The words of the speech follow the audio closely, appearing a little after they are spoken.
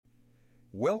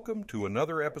Welcome to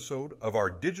another episode of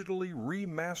our digitally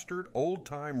remastered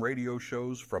old-time radio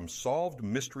shows from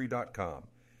SolvedMystery.com.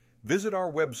 Visit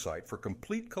our website for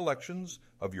complete collections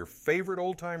of your favorite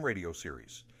old-time radio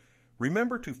series.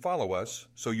 Remember to follow us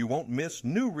so you won't miss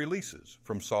new releases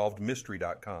from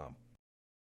SolvedMystery.com.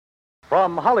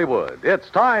 From Hollywood, it's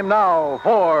time now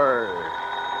for...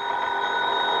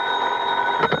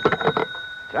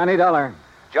 Johnny Dollar.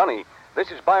 Johnny, this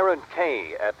is Byron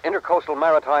Kay at Intercoastal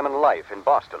Maritime and Life in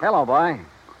Boston. Hello, boy.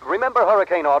 Remember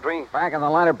Hurricane Audrey? Back in the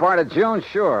latter part of June,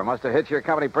 sure. Must have hit your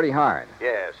company pretty hard.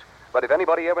 Yes. But if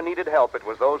anybody ever needed help, it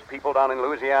was those people down in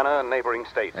Louisiana and neighboring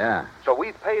states. Yeah. So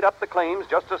we've paid up the claims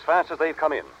just as fast as they've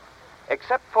come in.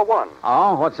 Except for one.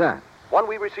 Oh, what's that? One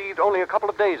we received only a couple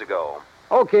of days ago.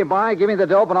 Okay, bye. Give me the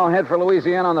dope and I'll head for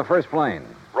Louisiana on the first plane.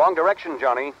 Wrong direction,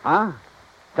 Johnny. Huh?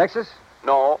 Texas?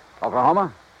 No.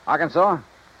 Oklahoma? Arkansas?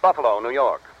 Buffalo, New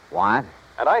York. What?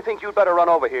 And I think you'd better run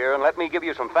over here and let me give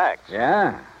you some facts.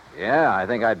 Yeah, I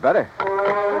think I'd better.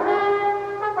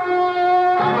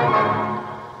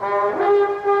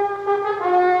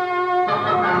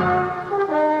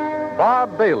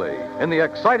 Bob Bailey in the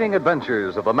exciting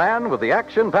adventures of the man with the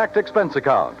action-packed expense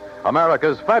account,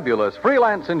 America's fabulous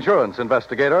freelance insurance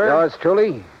investigator. Yours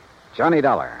truly, Johnny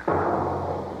Dollar.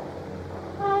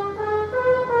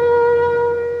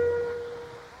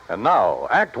 And now,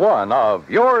 Act One of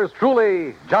yours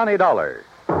truly, Johnny Dollar.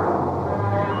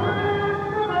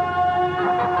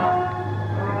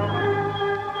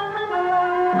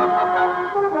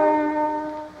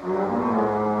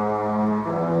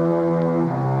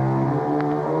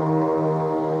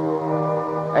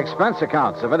 Expense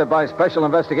account submitted by Special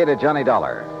Investigator Johnny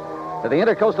Dollar to the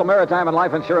Intercoastal Maritime and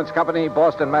Life Insurance Company,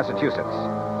 Boston, Massachusetts.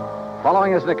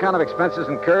 Following is an account of expenses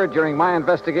incurred during my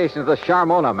investigation of the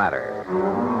Charmona matter.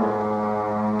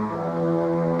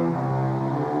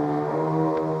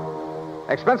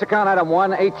 Expense account item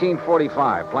 1,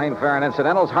 1845. Plane fare and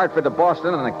incidentals, Hartford to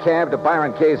Boston, and a cab to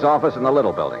Byron Kay's office in the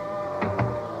Little Building.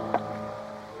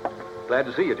 Glad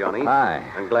to see you, Johnny. Hi.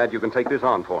 I'm glad you can take this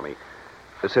on for me.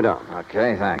 Sit down.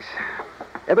 Okay, thanks.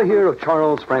 Ever hear of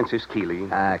Charles Francis Keeley?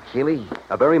 Keeley?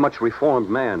 A very much reformed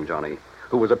man, Johnny,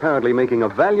 who was apparently making a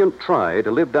valiant try to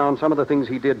live down some of the things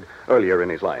he did earlier in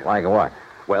his life. Like what?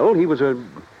 Well, he was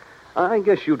I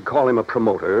guess you'd call him a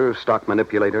promoter, stock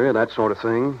manipulator, that sort of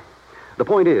thing. The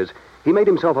point is, he made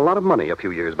himself a lot of money a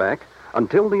few years back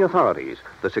until the authorities,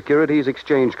 the Securities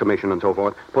Exchange Commission and so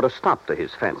forth, put a stop to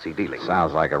his fancy dealing.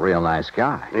 Sounds like a real nice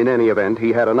guy. In any event,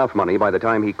 he had enough money by the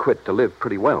time he quit to live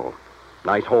pretty well.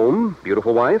 Nice home,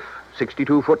 beautiful wife,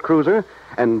 62-foot cruiser,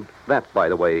 and that, by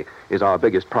the way, is our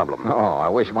biggest problem. Oh, I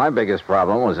wish my biggest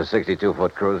problem was a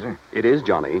 62-foot cruiser. It is,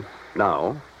 Johnny.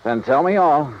 Now. Then tell me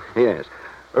all. Yes.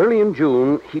 Early in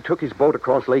June, he took his boat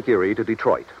across Lake Erie to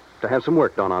Detroit to have some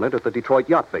work done on it at the Detroit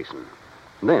Yacht Basin.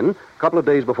 Then, a couple of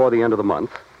days before the end of the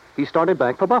month, he started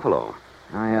back for Buffalo.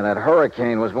 Oh, yeah, that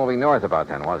hurricane was moving north about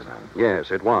then, wasn't it?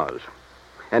 Yes, it was.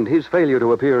 And his failure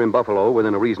to appear in Buffalo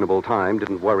within a reasonable time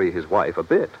didn't worry his wife a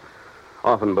bit.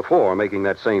 Often before making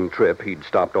that same trip, he'd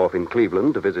stopped off in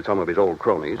Cleveland to visit some of his old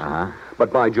cronies. Uh-huh.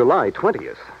 But by July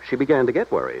 20th, she began to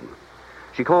get worried.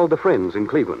 She called the friends in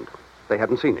Cleveland. They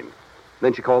hadn't seen him.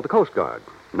 Then she called the Coast Guard.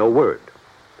 No word.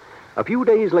 A few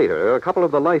days later, a couple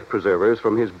of the life preservers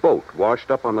from his boat washed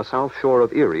up on the south shore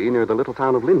of Erie near the little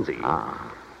town of Lindsay.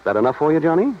 Ah. That enough for you,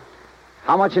 Johnny?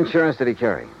 How much insurance did he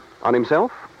carry? On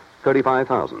himself,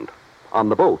 $35,000. On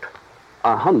the boat,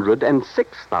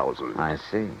 $106,000. I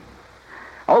see.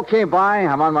 Okay, bye.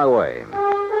 I'm on my way.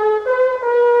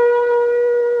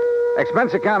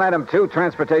 Expense account item 2,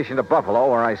 transportation to Buffalo,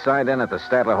 where I signed in at the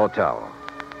Statler Hotel.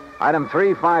 Item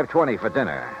 3, $5.20 for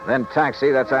dinner. Then taxi,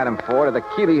 that's item 4, to the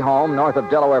Keeley home north of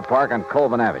Delaware Park on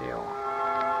Colvin Avenue.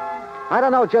 I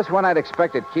don't know just what I'd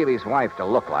expected Keeley's wife to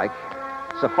look like.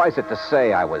 Suffice it to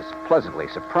say, I was pleasantly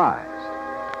surprised.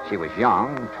 She was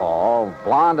young, tall,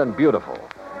 blonde, and beautiful,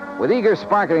 with eager,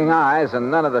 sparkling eyes and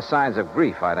none of the signs of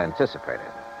grief I'd anticipated.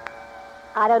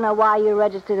 I don't know why you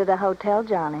registered at a hotel,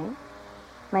 Johnny.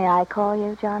 May I call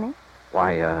you, Johnny?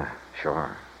 Why,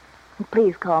 sure.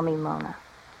 Please call me Mona.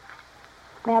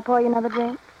 May I pour you another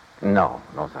drink? No,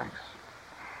 thanks.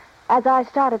 As I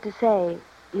started to say,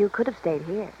 you could have stayed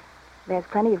here. There's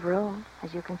plenty of room,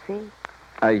 as you can see.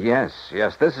 Yes.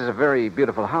 This is a very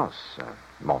beautiful house,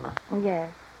 Mona.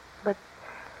 Yes, but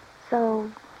so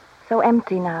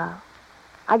empty now.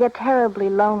 I get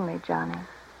terribly lonely, Johnny.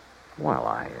 Well,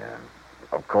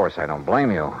 of course, I don't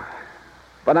blame you.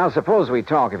 But now suppose we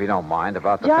talk, if you don't mind,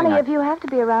 about the Johnny, thing if you have to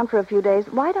be around for a few days,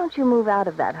 why don't you move out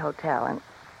of that hotel and...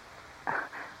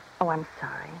 Oh, I'm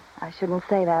sorry. I shouldn't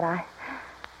say that. I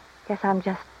guess I'm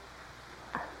just...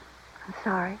 I'm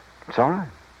sorry, It's all right.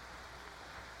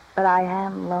 but I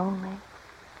am lonely.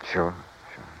 Sure.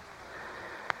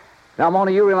 Now,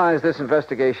 Mona, you realize this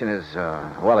investigation is,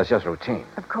 it's just routine.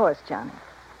 Of course, Johnny.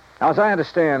 Now, as I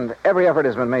understand, every effort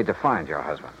has been made to find your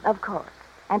husband. Of course.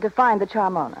 And to find the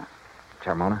Charmona,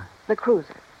 Charmona? the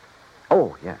cruiser.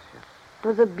 Oh, yes. It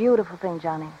was a beautiful thing,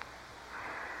 Johnny.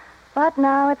 But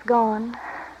now it's gone.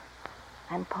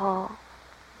 And Paul.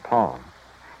 Paul?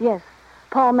 Yes,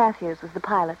 Paul Matthews was the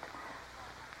pilot.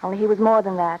 Only he was more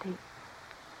than that.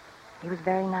 He was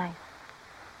very nice.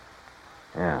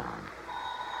 Yeah.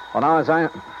 Well, now, as I...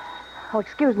 Oh,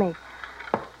 excuse me.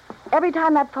 Every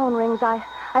time that phone rings, I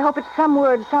hope it's some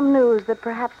word, some news that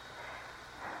perhaps...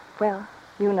 Well,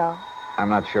 you know. I'm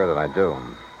not sure that I do.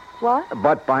 What?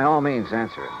 But by all means,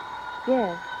 answer it.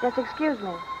 Yes, excuse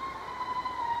me.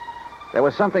 There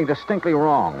was something distinctly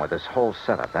wrong with this whole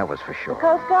setup, that was for sure. The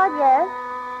Coast Guard, yes.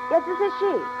 Yes, this is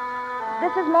she.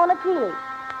 This is Mona Keeley.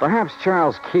 Perhaps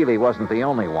Charles Keeley wasn't the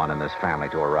only one in this family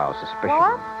to arouse suspicion.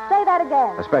 What? Say that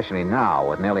again. Especially now,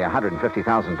 with nearly $150,000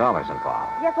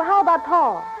 involved. Yes, well, how about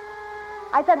Paul?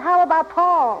 I said, how about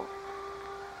Paul?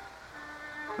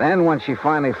 Then, when she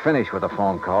finally finished with the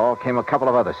phone call, came a couple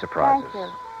of other surprises.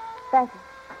 Thank you.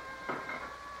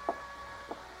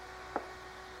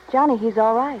 Johnny, he's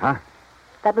all right. Huh?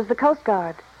 That was the Coast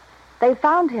Guard. They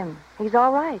found him. He's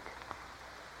all right.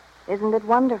 Isn't it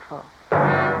wonderful?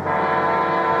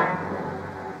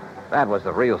 That was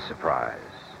the real surprise.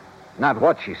 Not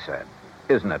what she said.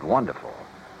 Isn't it wonderful?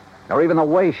 Nor even the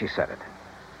way she said it.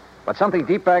 But something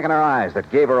deep back in her eyes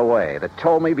that gave her away, that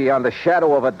told me beyond the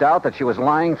shadow of a doubt that she was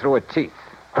lying through her teeth.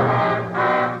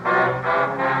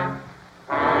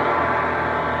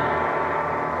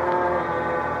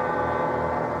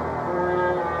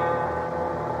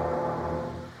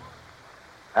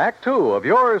 Act two of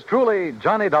yours truly,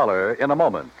 Johnny Dollar, in a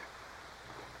moment.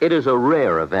 It is a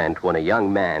rare event when a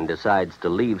young man decides to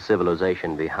leave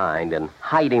civilization behind and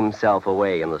hide himself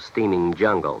away in the steaming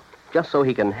jungle, just so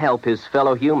he can help his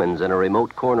fellow humans in a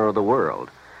remote corner of the world.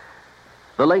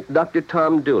 The late Dr.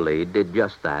 Tom Dooley did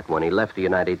just that when he left the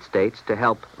United States to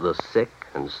help the sick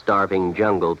and starving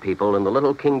jungle people in the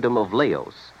little kingdom of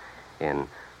Laos in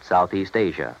Southeast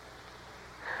Asia.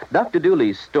 Dr.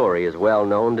 Dooley's story is well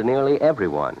known to nearly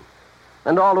everyone.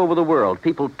 And all over the world,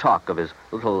 people talk of his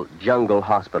little jungle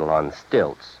hospital on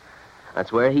stilts.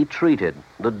 That's where he treated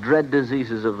the dread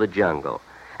diseases of the jungle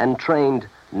and trained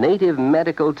native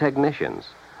medical technicians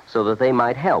so that they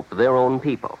might help their own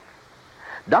people.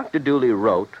 Dr. Dooley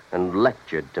wrote and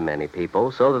lectured to many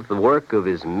people so that the work of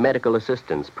his medical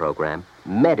assistance program,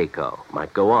 Medico,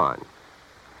 might go on.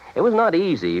 It was not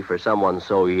easy for someone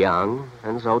so young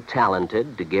and so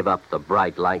talented to give up the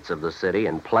bright lights of the city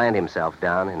and plant himself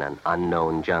down in an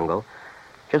unknown jungle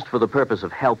just for the purpose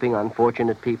of helping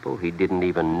unfortunate people he didn't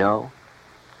even know.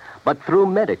 But through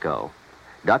Medico,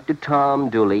 Dr. Tom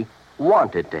Dooley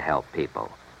wanted to help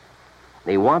people.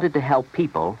 He wanted to help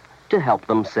people to help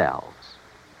themselves.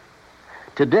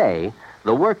 Today,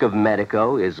 the work of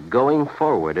Medico is going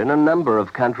forward in a number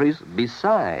of countries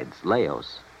besides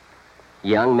Laos.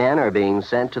 Young men are being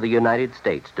sent to the United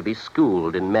States to be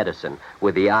schooled in medicine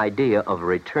with the idea of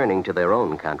returning to their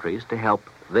own countries to help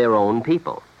their own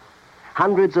people.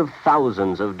 Hundreds of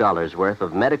thousands of dollars worth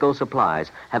of medical supplies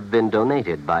have been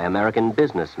donated by American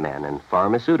businessmen and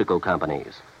pharmaceutical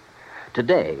companies.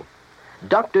 Today,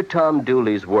 Dr. Tom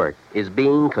Dooley's work is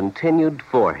being continued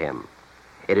for him.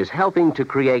 It is helping to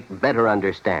create better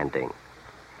understanding.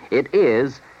 It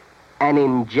is an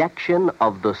injection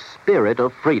of the spirit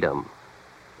of freedom.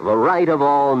 The right of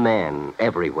all men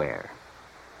everywhere.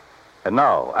 And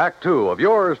now, Act two of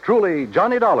yours truly,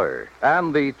 Johnny Dollar,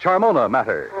 and the Charmona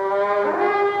matter.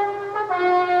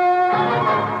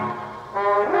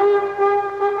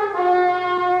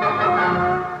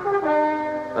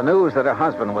 The news that her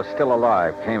husband was still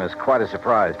alive came as quite a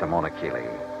surprise to Mona Keeley.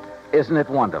 Isn't it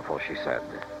wonderful, she said.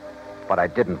 But I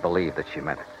didn't believe that she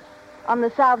meant it. On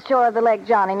the south shore of the lake,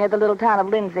 Johnny, near the little town of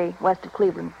Lindsay, west of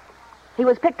Cleveland. He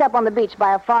was picked up on the beach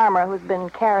by a farmer who's been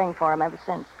caring for him ever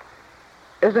since.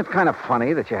 Isn't it kind of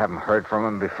funny that you haven't heard from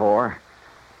him before?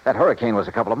 That hurricane was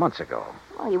a couple of months ago.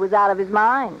 Well, he was out of his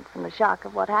mind from the shock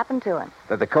of what happened to him.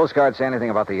 Did the Coast Guard say anything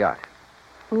about the yacht?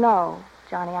 No,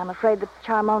 Johnny, I'm afraid that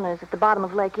Charmona is at the bottom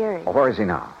of Lake Erie. Well, where is he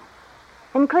now?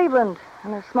 In Cleveland,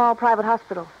 in a small private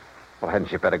hospital. Well,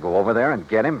 hadn't you better go over there and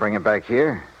get him, bring him back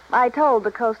here? I told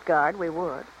the Coast Guard we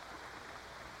would.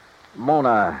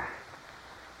 Mona,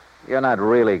 you're not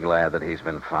really glad that he's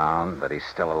been found, that he's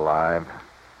still alive,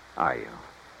 are you?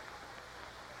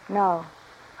 No,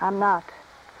 I'm not.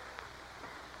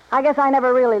 I guess I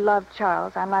never really loved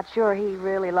Charles. I'm not sure he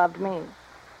really loved me.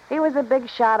 He was a big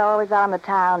shot, always out on the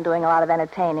town, doing a lot of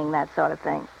entertaining, that sort of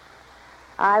thing.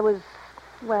 I was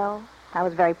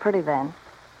very pretty then.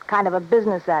 Kind of a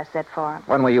business asset for him.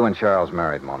 When were you and Charles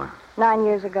married, Mona? 9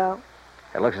 years ago.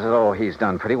 It looks as though he's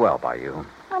done pretty well by you.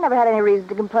 I never had any reason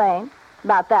to complain.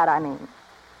 About that, I mean.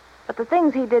 But the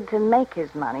things he did to make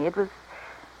his money, it was...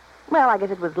 Well, I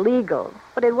guess it was legal,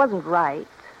 but it wasn't right.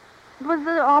 It was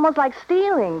almost like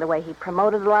stealing, the way he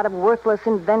promoted a lot of worthless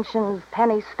inventions,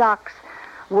 penny stocks,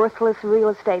 worthless real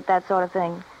estate, that sort of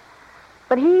thing.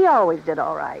 But he always did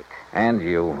all right. And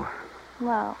you.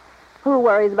 Well, who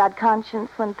worries about conscience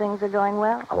when things are going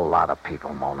well? A lot of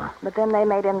people, Mona. But then they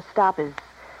made him stop the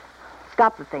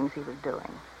things he was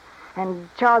doing. And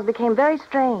Charles became very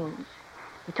strange.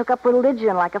 He took up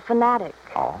religion like a fanatic.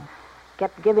 Oh?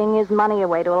 Kept giving his money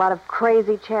away to a lot of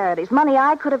crazy charities, money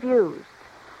I could have used.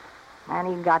 And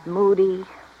he got moody.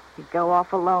 He'd go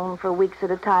off alone for weeks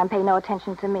at a time, pay no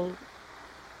attention to me.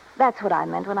 That's what I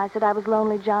meant when I said I was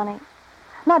lonely, Johnny.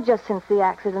 Not just since the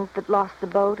accident that lost the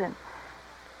boat and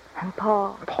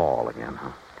Paul. Paul again,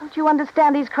 huh? Don't you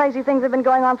understand? These crazy things have been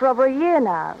going on for over a year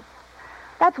now.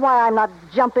 That's why I'm not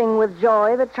jumping with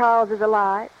joy that Charles is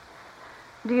alive.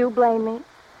 Do you blame me?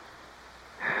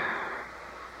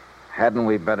 Hadn't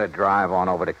we better drive on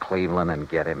over to Cleveland and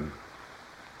get him?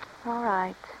 All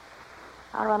right.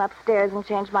 I'll run upstairs and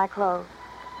change my clothes.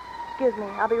 Excuse me.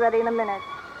 I'll be ready in a minute.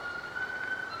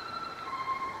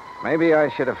 Maybe I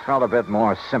should have felt a bit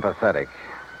more sympathetic,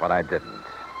 but I didn't.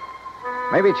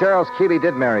 Maybe Charles Keeley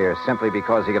did marry her simply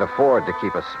because he could afford to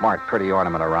keep a smart, pretty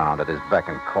ornament around at his beck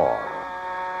and call.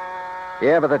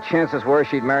 Yeah, but the chances were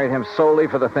she'd married him solely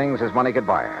for the things his money could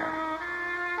buy her.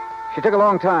 She took a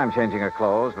long time changing her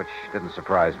clothes, which didn't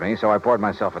surprise me, so I poured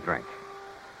myself a drink.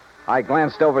 I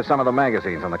glanced over some of the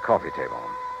magazines on the coffee table.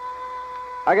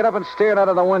 I got up and stared out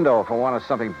of the window for want of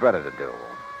something better to do.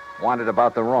 Wandered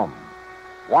about the room.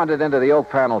 Wandered into the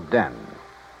oak-paneled den.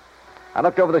 I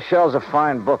looked over the shelves of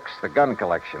fine books, the gun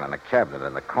collection, and the cabinet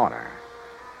in the corner.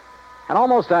 And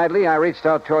almost idly, I reached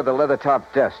out toward the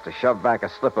leather-topped desk to shove back a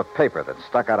slip of paper that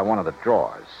stuck out of one of the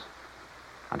drawers.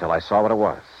 Until I saw what it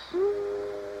was.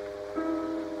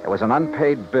 It was an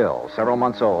unpaid bill, several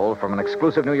months old, from an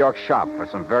exclusive New York shop for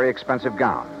some very expensive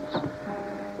gowns.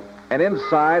 And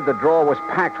inside, the drawer was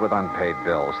packed with unpaid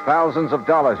bills, thousands of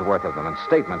dollars worth of them, and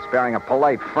statements bearing a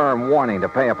polite, firm warning to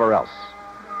pay up or else.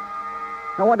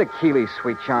 No wonder Keeley's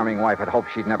sweet, charming wife had hoped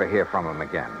she'd never hear from him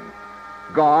again.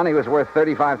 Gone, he was worth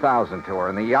 $35,000 to her,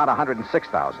 and the yacht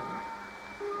 $106,000.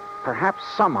 Perhaps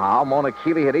somehow Mona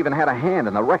Keeley had even had a hand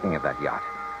in the wrecking of that yacht.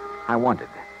 I wondered.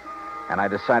 And I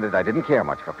decided I didn't care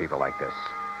much for people like this.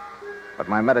 But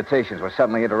my meditations were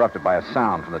suddenly interrupted by a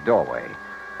sound from the doorway.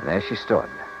 And there she stood.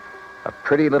 A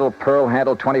pretty little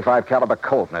pearl-handled .25 caliber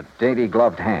Colt in a dainty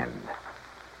gloved hand.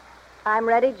 I'm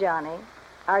ready, Johnny.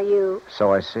 Are you?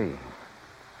 So I see.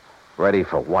 Ready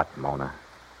for what, Mona?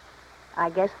 I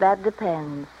guess that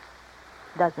depends,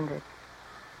 doesn't it?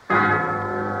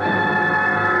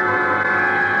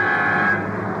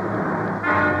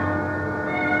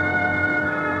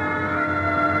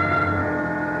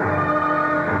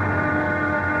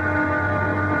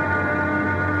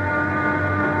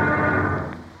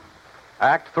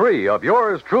 Act 3 of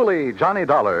yours truly, Johnny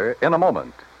Dollar, in a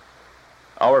moment.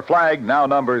 Our flag now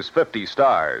numbers 50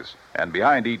 stars, and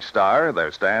behind each star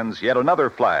there stands yet another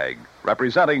flag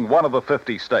representing one of the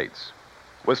 50 states.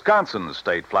 Wisconsin's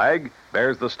state flag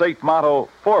bears the state motto,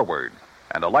 Forward,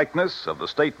 and a likeness of the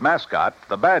state mascot,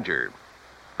 the badger.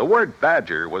 The word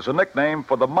badger was a nickname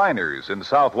for the miners in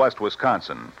southwest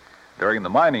Wisconsin. During the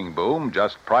mining boom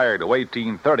just prior to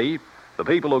 1830, the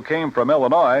people who came from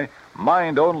Illinois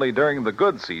mined only during the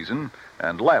good season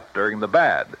and left during the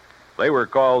bad. They were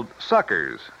called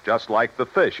suckers, just like the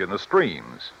fish in the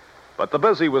streams. But the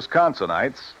busy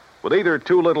Wisconsinites, with either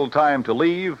too little time to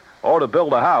leave or to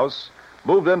build a house,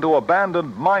 moved into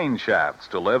abandoned mine shafts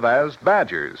to live as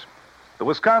badgers. The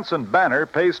Wisconsin banner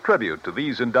pays tribute to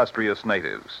these industrious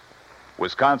natives.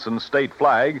 Wisconsin's state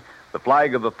flag, the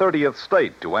flag of the 30th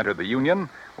state to enter the Union,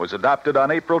 was adopted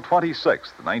on April 26,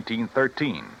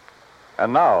 1913.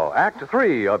 And now, Act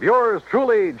 3 of yours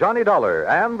truly, Johnny Dollar,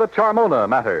 and the Charmona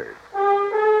matter.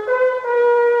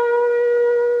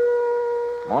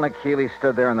 Mona Keeley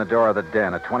stood there in the door of the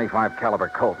den, a .25 caliber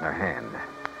Colt in her hand.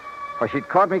 For she'd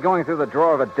caught me going through the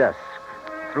drawer of a desk,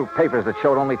 through papers that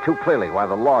showed only too clearly why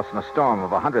the loss in a storm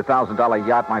of a $100,000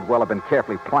 yacht might well have been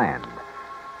carefully planned.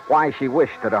 Why she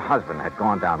wished that her husband had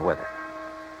gone down with her.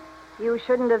 You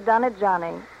shouldn't have done it,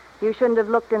 Johnny. You shouldn't have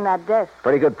looked in that desk.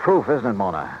 Pretty good proof, isn't it,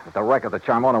 Mona, that the wreck of the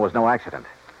Charmona was no accident.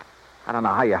 I don't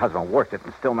know how your husband worked it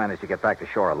and still managed to get back to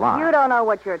shore alive. You don't know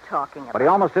what you're talking about. But he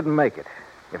almost didn't make it.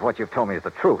 if what you've told me is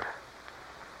the truth.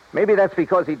 Maybe that's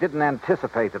because he didn't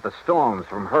anticipate that the storms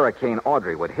from Hurricane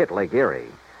Audrey would hit Lake Erie.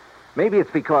 Maybe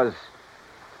it's because...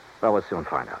 Well, we'll soon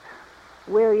find out.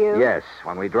 Will you? Yes,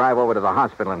 when we drive over to the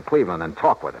hospital in Cleveland and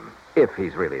talk with him, if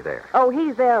he's really there. Oh,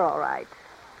 he's there, all right.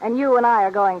 And you and I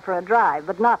are going for a drive,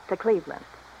 but not to Cleveland.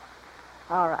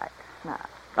 All right, now.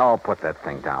 Oh, put that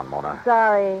thing down, Mona.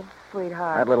 Sorry,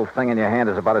 sweetheart. That little thing in your hand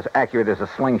is about as accurate as a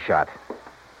slingshot.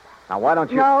 Now, why don't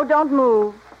you... No, don't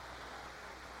move.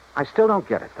 I still don't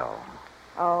get it, though.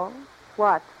 Oh?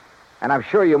 What? And I'm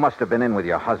sure you must have been in with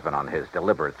your husband on his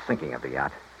deliberate sinking of the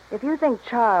yacht. If you think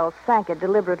Charles sank it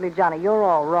deliberately, Johnny, you're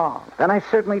all wrong. Then I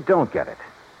certainly don't get it.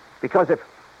 Because if...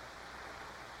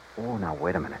 Oh, now,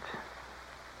 wait a minute.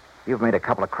 You've made a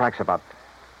couple of cracks about...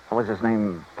 What was his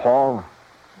name? Paul?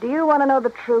 Do you want to know the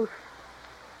truth?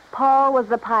 Paul was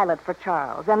the pilot for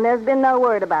Charles, and there's been no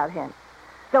word about him.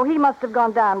 So he must have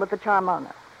gone down with the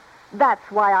Charmona.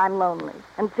 That's why I'm lonely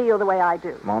and feel the way I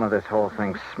do. Mona, this whole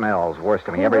thing smells worse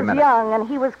to me He every was minute. young, and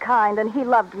he was kind, and he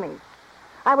loved me.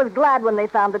 I was glad when they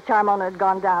found that Charmona had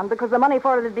gone down, because the money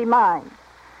for it would be mine.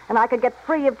 And I could get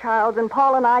free of Charles, and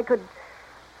Paul and I could...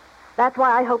 That's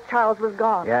why I hoped Charles was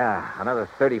gone. Yeah, another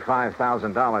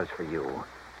 $35,000 for you.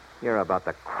 You're about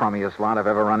the crummiest lot I've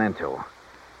ever run into.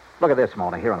 Look at this,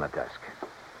 Mona, here on the desk.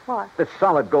 What? This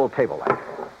solid gold table lamp.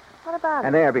 What about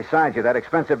And it? there, beside you, that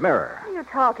expensive mirror. What are you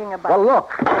talking about? Well, look.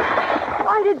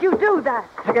 Why did you do that?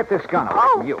 To get this gun away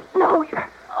from you. No.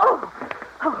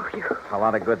 Oh, you. A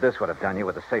lot of good this would have done you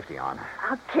with the safety on.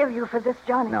 I'll kill you for this,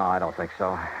 Johnny. No, I don't think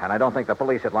so. And I don't think the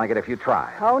police would like it if you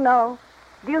tried. Oh, no.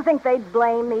 Do you think they'd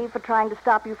blame me for trying to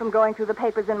stop you from going through the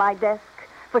papers in my desk?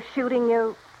 For shooting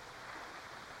you?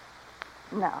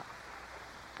 No.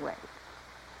 Wait.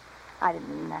 I didn't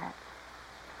mean that.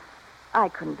 I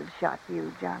couldn't have shot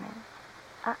you, Johnny.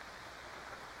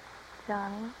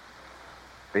 Johnny?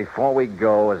 Before we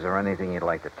go, is there anything you'd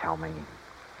like to tell me?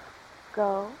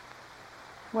 Go?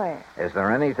 Where? Is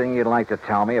there anything you'd like to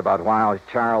tell me about why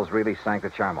Charles really sank the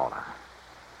Charmona?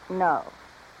 No.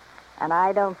 And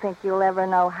I don't think you'll ever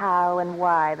know how and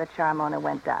why the Charmona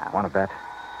went down. Want to bet?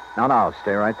 No,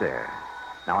 stay right there.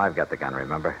 Now I've got the gun,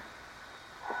 remember?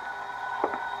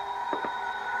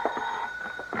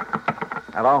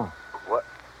 Hello? What?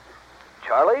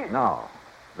 Charlie? No.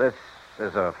 This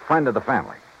is a friend of the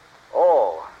family.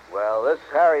 Oh, well, this is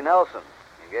Harry Nelson.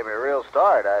 You gave me a real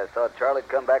start. I thought Charlie'd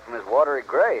come back from his watery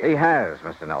grave. He has,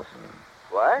 Mr. Nelson.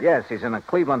 What? Yes, he's in a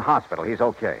Cleveland hospital. He's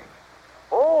okay.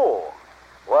 Oh.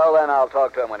 Well, then I'll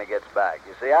talk to him when he gets back.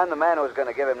 You see, I'm the man who was going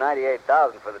to give him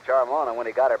 $98,000 for the Charmona when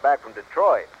he got her back from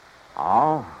Detroit.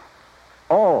 Oh?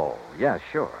 Oh, yeah,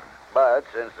 sure. But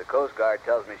since the Coast Guard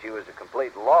tells me she was a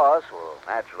complete loss, well,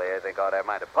 naturally, I think I ought to have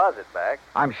my deposit back.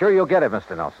 I'm sure you'll get it,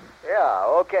 Mr. Nelson. Yeah,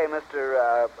 okay,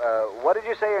 Mr. What did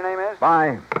you say your name is?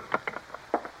 Bye.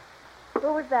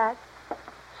 Who was that?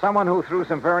 Someone who threw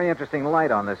some very interesting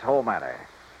light on this whole matter.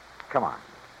 Come on.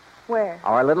 Where?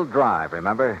 Our little drive,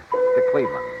 remember? To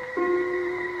Cleveland.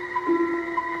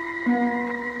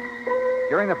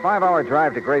 During the 5-hour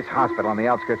drive to Grace Hospital on the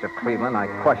outskirts of Cleveland, I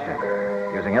questioned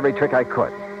her, using every trick I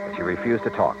could, but she refused to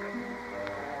talk.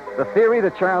 The theory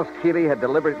that Charles Keeley had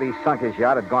deliberately sunk his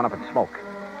yacht had gone up in smoke.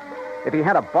 If he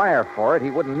had a buyer for it, he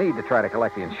wouldn't need to try to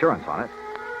collect the insurance on it.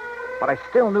 But I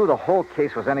still knew the whole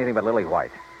case was anything but lily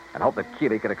white, and hoped that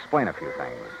Keeley could explain a few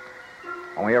things.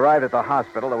 When we arrived at the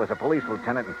hospital, there was a police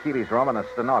lieutenant in Keeley's room and a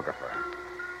stenographer.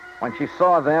 When she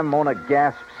saw them, Mona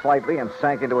gasped slightly and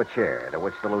sank into a chair, to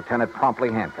which the lieutenant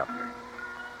promptly handcuffed her.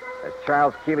 As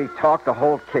Charles Keeley talked, the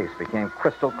whole case became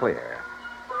crystal clear,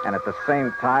 and at the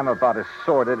same time about as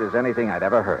sordid as anything I'd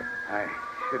ever heard. I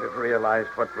should have realized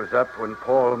what was up when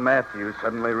Paul Matthews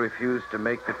suddenly refused to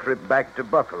make the trip back to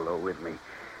Buffalo with me.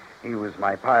 He was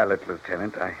my pilot,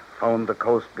 Lieutenant. I phoned the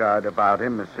Coast Guard about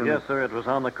him as soon Yes, sir. It was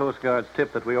on the Coast Guard's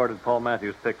tip that we ordered Paul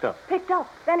Matthews picked up. Picked up.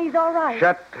 Then he's all right.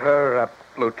 Shut her up,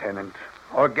 Lieutenant,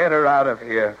 or get her out of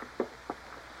here.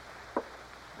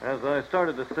 As I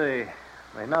started to say,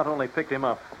 they not only picked him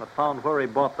up, but found where he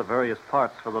bought the various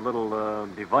parts for the little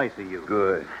device he used.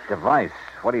 Good. Device?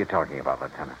 What are you talking about,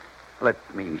 Lieutenant? Let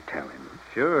me tell him.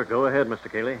 Sure, go ahead,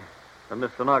 Mr. Keeley. Then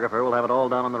this stenographer will have it all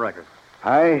down on the record.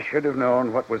 I should have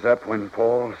known what was up when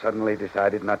Paul suddenly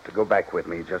decided not to go back with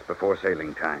me just before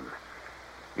sailing time.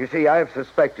 You see, I've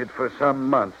suspected for some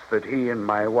months that he and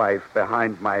my wife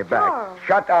behind my back... Charles.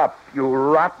 Shut up, you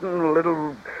rotten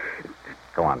little...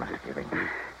 Go on, Mrs. Keeley.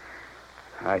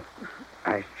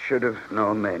 I should have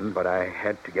known then, but I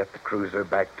had to get the cruiser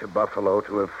back to Buffalo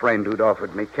to a friend who'd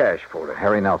offered me cash for it.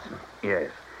 Harry Nelson. Yes.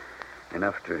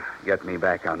 Enough to get me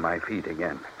back on my feet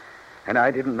again. And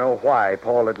I didn't know why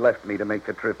Paul had left me to make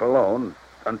the trip alone.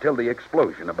 until the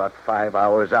explosion about 5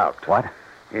 hours out. What?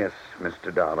 Yes,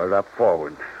 Mr. Dollar, up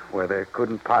forward, where there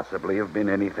couldn't possibly have been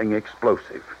anything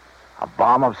explosive. A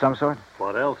bomb of some sort?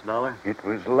 What else, Dollar? It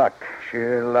was luck,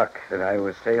 sheer luck, that I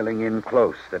was sailing in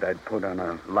close, that I'd put on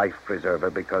a life preserver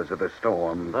because of the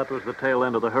storm. That was the tail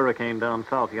end of the hurricane down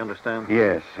south, you understand?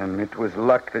 Yes, and it was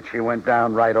luck that she went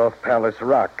down right off Palace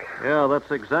Rock. Yeah, that's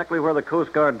exactly where the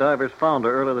Coast Guard divers found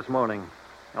her early this morning.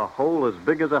 A hole as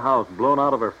big as a house blown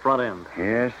out of her front end.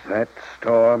 Yes, that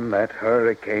storm, that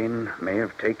hurricane may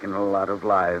have taken a lot of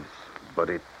lives, but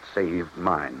it saved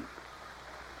mine.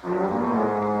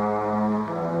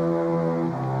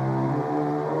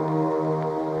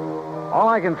 All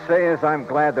I can say is I'm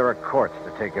glad there are courts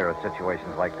to take care of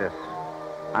situations like this.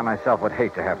 I myself would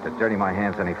hate to have to dirty my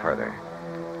hands any further.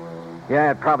 Yeah,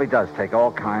 it probably does take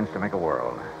all kinds to make a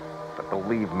world. But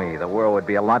believe me, the world would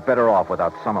be a lot better off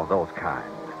without some of those kinds.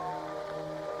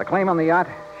 The claim on the yacht,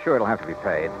 sure, it'll have to be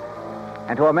paid.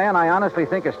 And to a man I honestly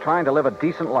think is trying to live a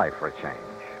decent life for a change.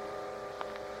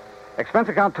 Expense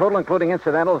account total, including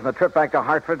incidentals and the trip back to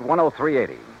Hartford,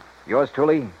 $103.80. Yours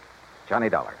truly, Johnny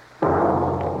Dollar.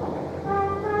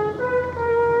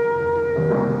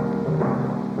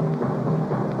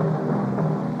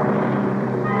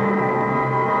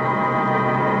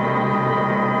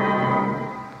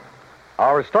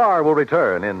 Our star will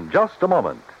return in just a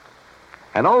moment.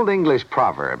 An old English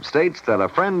proverb states that a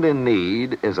friend in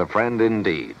need is a friend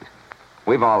indeed.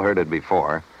 We've all heard it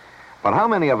before, but how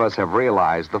many of us have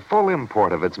realized the full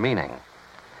import of its meaning?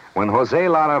 When Jose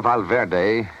Lara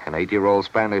Valverde, an 8-year-old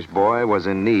Spanish boy, was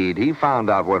in need, he found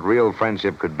out what real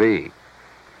friendship could be.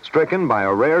 Stricken by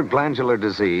a rare glandular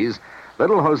disease,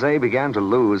 little Jose began to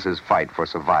lose his fight for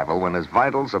survival when his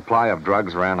vital supply of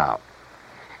drugs ran out.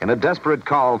 In a desperate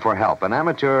call for help, an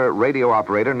amateur radio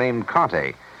operator named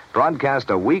Conte broadcast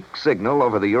a weak signal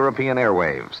over the European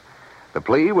airwaves. The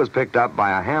plea was picked up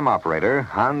by a ham operator,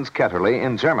 Hans Ketterle,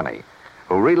 in Germany,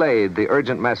 who relayed the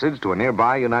urgent message to a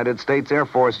nearby United States Air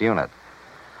Force unit.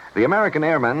 The American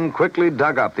airmen quickly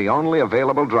dug up the only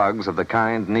available drugs of the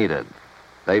kind needed.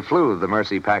 They flew the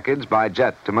Mercy package by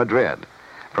jet to Madrid.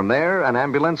 From there, an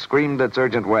ambulance screamed its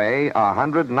urgent way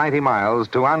 190 miles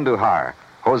to Andújar,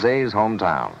 Jose's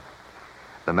hometown.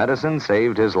 The medicine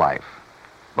saved his life,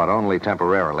 but only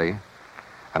temporarily.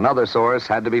 Another source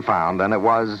had to be found, and it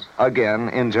was, again,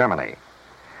 in Germany.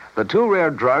 The two rare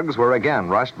drugs were again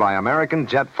rushed by American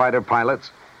jet fighter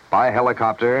pilots, by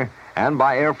helicopter, and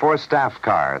by Air Force staff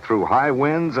car through high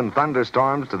winds and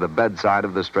thunderstorms to the bedside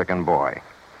of the stricken boy.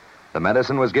 The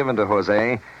medicine was given to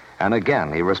Jose, and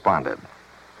again he responded.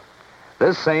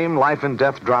 This same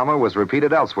life-and-death drama was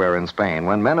repeated elsewhere in Spain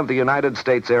when men of the United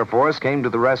States Air Force came to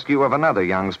the rescue of another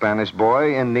young Spanish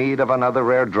boy in need of another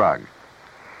rare drug.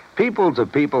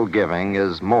 People-to-people giving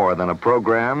is more than a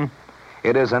program.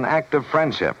 It is an act of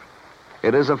friendship.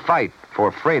 It is a fight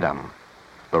for freedom,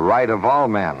 the right of all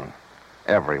men,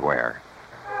 everywhere.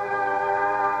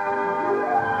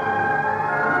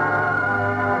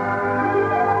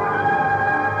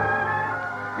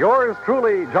 Yours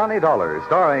truly, Johnny Dollar,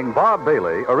 starring Bob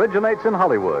Bailey, originates in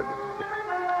Hollywood.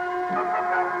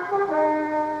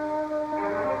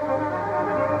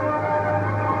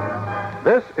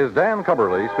 This is Dan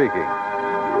Cumberly speaking.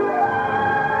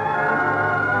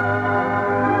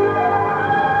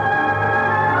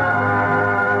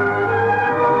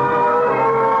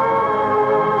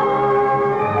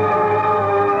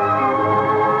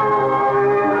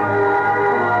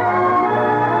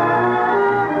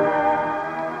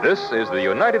 This is the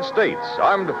United States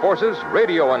Armed Forces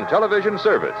Radio and Television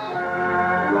Service.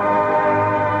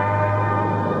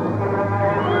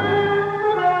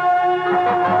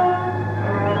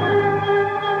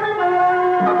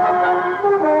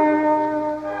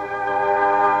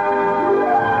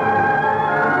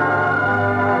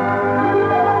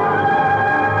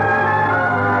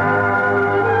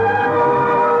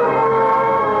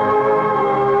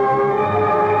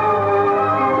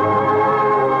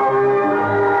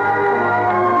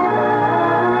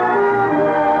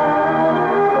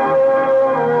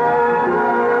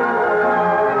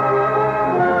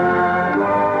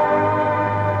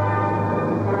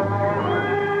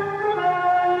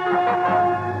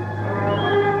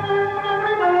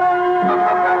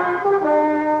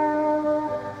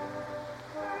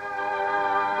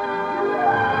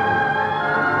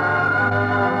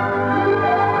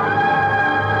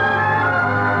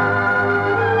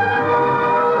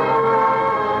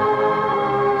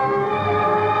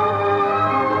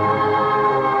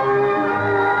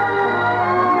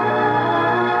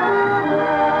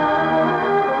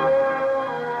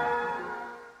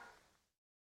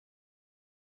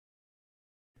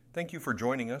 Thank you for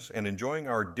joining us and enjoying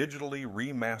our digitally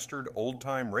remastered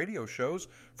old-time radio shows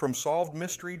from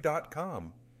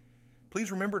SolvedMystery.com.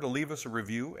 Please remember to leave us a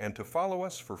review and to follow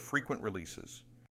us for frequent releases.